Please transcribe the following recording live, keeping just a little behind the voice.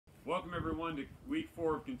Welcome everyone to week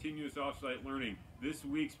 4 of continuous offsite learning. This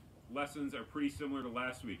week's lessons are pretty similar to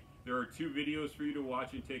last week. There are 2 videos for you to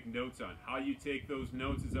watch and take notes on. How you take those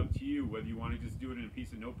notes is up to you, whether you want to just do it in a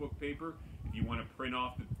piece of notebook paper, if you want to print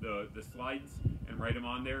off the slides and write them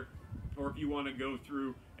on there, or if you want to go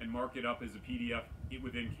through and mark it up as a PDF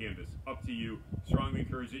within Canvas. Up to you. Strongly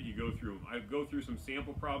encourage that you go through them. I go through some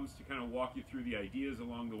sample problems to kind of walk you through the ideas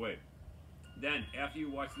along the way. Then, after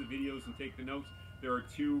you watch the videos and take the notes, there are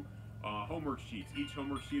 2 homework sheets. Each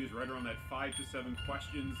homework sheet is right around that 5 to 7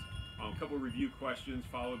 questions, a couple of review questions,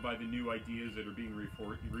 followed by the new ideas that are being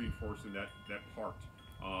reinforced in that part.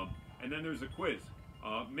 And then there's a quiz.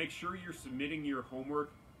 Make sure you're submitting your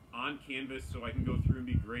homework on Canvas so I can go through and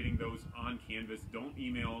be grading those on Canvas. Don't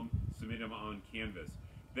email them, submit them on Canvas.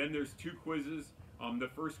 Then there's 2 quizzes. The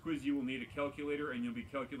first quiz, you will need a calculator, and you'll be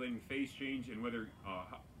calculating phase change and whether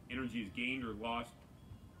energy is gained or lost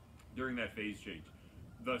during that phase change.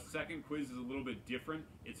 The second quiz is a little bit different.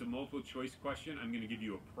 It's a multiple choice question. I'm going to give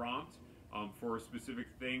you a prompt for a specific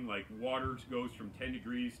thing, like water goes from 10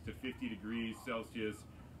 degrees to 50 degrees Celsius.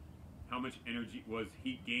 How much energy was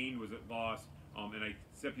heat gained? Was it lost? And I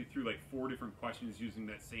step you through like 4 different questions using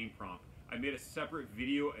that same prompt. I made a separate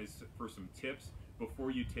video for some tips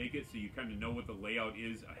before you take it, so you kind of know what the layout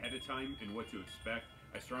is ahead of time and what to expect.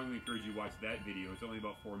 I strongly encourage you to watch that video. It's only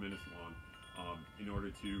about 4 minutes long in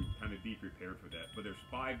order to kind of be prepared for that. But there's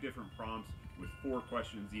 5 different prompts with 4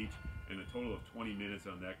 questions each and a total of 20 minutes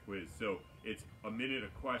on that quiz. So it's a minute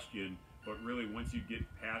a question, but really once you get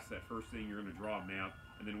past that first thing, you're going to draw a map.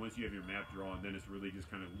 And then once you have your map drawn, then it's really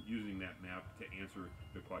just kind of using that map to answer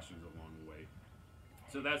the questions along the way.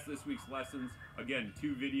 So that's this week's lessons. Again,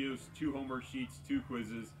 2 videos, 2 homework sheets, 2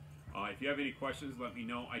 quizzes. If you have any questions, let me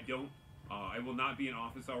know. I will not be in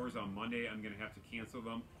office hours on Monday. I'm going to have to cancel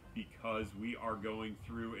them because we are going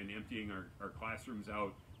through and emptying our classrooms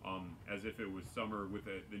out as if it was summer with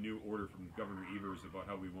the new order from Governor Evers about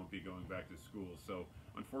how we won't be going back to school. So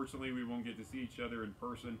unfortunately, we won't get to see each other in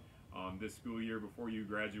person this school year before you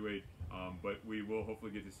graduate, but we will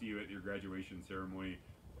hopefully get to see you at your graduation ceremony.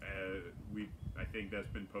 I think that's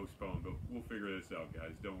been postponed, but we'll figure this out,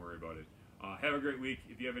 guys. Don't worry about it. Have a great week.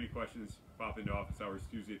 If you have any questions, pop into office hours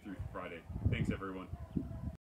Tuesday through Friday. Thanks, everyone.